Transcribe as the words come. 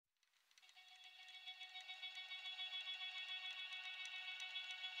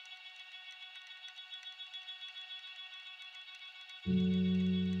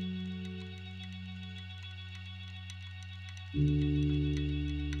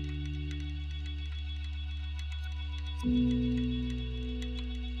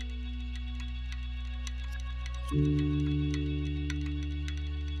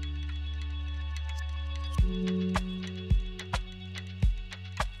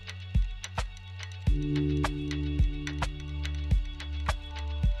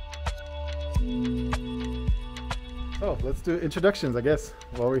Oh, let's do introductions, I guess,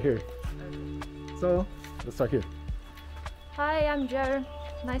 while we're here. So, let's start here. Hi, I'm Joe.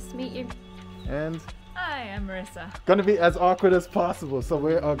 Nice to meet you. And Hi, I'm Marissa. gonna be as awkward as possible. So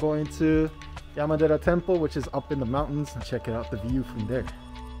we are going to Yamadera Temple, which is up in the mountains, and check out the view from there.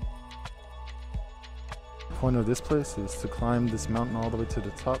 The point of this place is to climb this mountain all the way to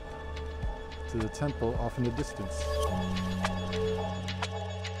the top, to the temple off in the distance.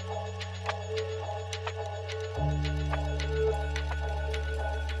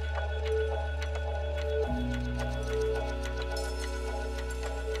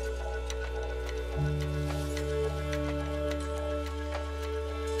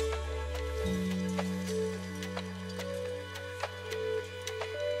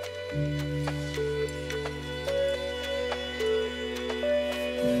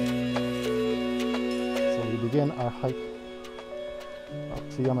 Begin our hike up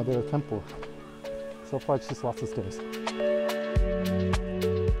to Yamadera Temple. So far it's just lots of stairs.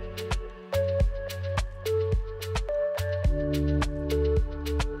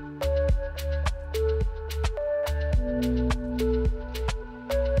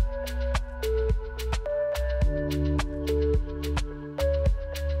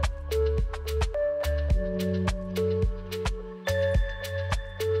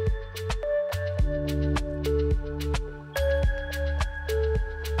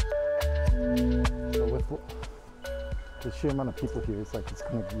 The sheer amount of people here, it's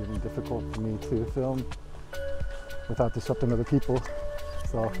going to be really difficult for me to film without disrupting other people.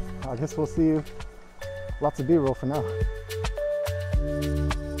 So I guess we'll see lots of B-roll for now.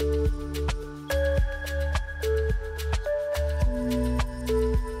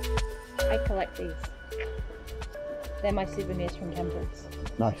 I collect these. They're my souvenirs from temples.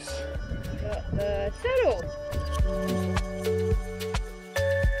 Nice. Got the saddle.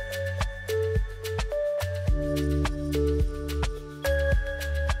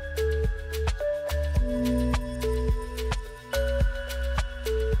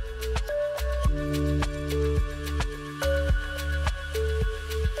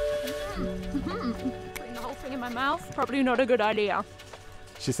 Putting the whole thing in my mouth, probably not a good idea.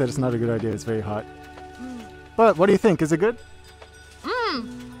 She said it's not a good idea, it's very hot. But what do you think? Is it good?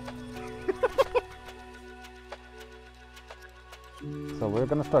 So we're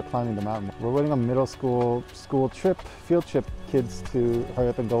gonna start climbing the mountain. We're waiting on middle school field trip kids to hurry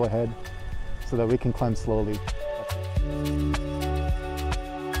up and go ahead so that we can climb slowly.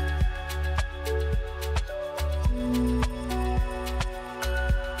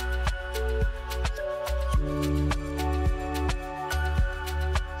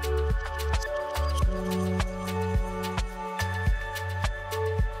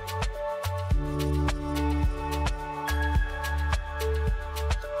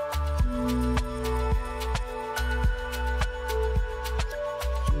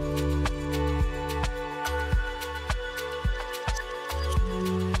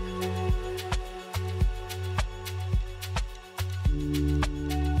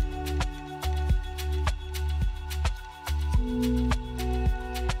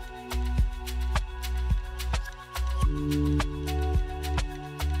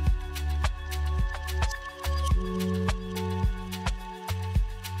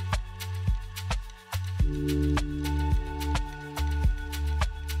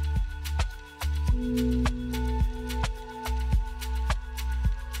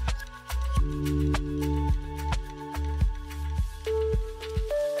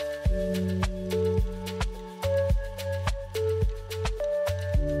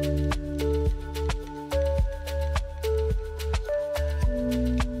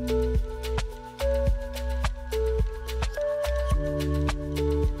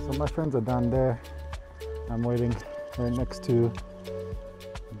 My friends are down there. I'm waiting right next to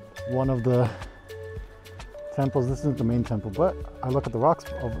one of the temples. This isn't the main temple, but I look at the rocks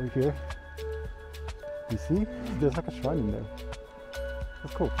over here. You see? There's like a shrine in there.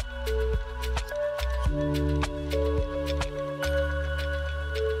 That's cool.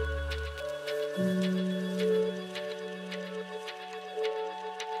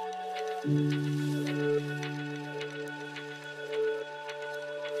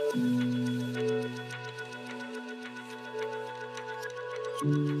 We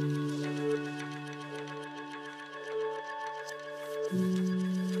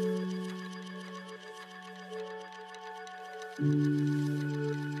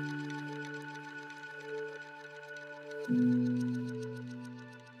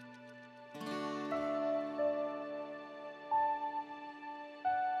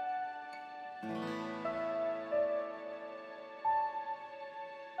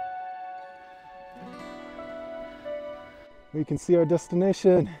can see our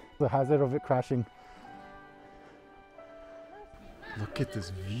destination. The hazard of it crashing. Look at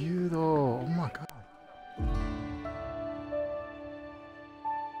this view though. Oh my god.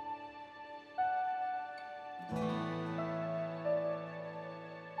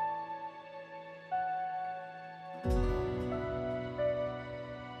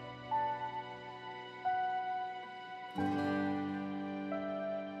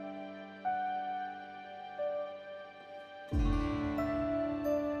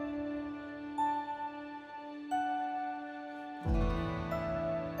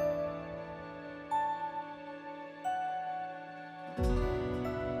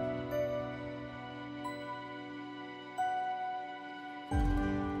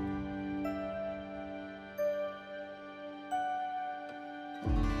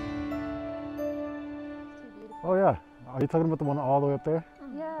 Oh yeah, are you talking about the one all the way up there?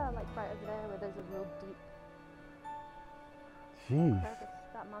 Yeah, like right over there where there's a real deep Jeez. crevice.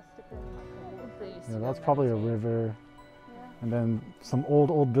 That must have been like a water. Yeah, that's probably a river. Yeah. And then some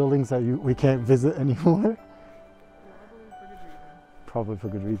old buildings that we can't visit anymore. Probably for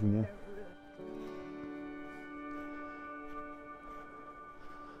good reason, yeah.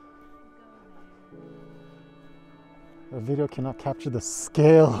 The video cannot capture the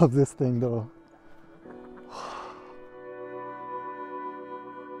scale of this thing though.